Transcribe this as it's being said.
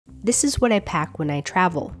This is what I pack when I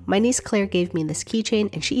travel. My niece Claire gave me this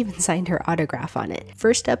keychain and she even signed her autograph on it.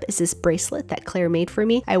 First up is this bracelet that Claire made for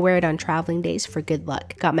me. I wear it on traveling days for good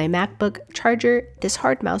luck. Got my MacBook, charger, this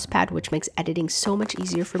hard mouse pad which makes editing so much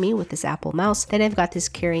easier for me with this Apple mouse. Then I've got this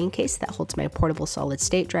carrying case that holds my portable solid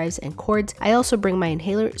state drives and cords. I also bring my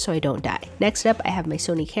inhaler so I don't die. Next up, I have my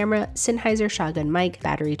Sony camera, Sennheiser shotgun mic,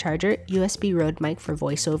 battery charger, USB Rode mic for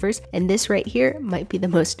voiceovers, and this right here might be the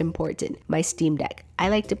most important, my Steam Deck. I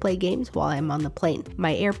like to play games while I'm on the plane.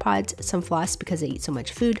 My AirPods, some floss because I eat so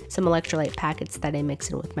much food, some electrolyte packets that I mix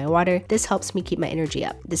in with my water. This helps me keep my energy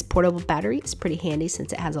up. This portable battery is pretty handy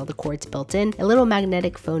since it has all the cords built in, a little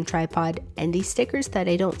magnetic phone tripod, and these stickers that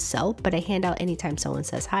I don't sell, but I hand out anytime someone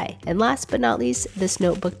says hi. And last but not least, this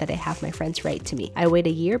notebook that I have my friends write to me. I wait a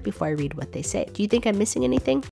year before I read what they say. Do you think I'm missing anything?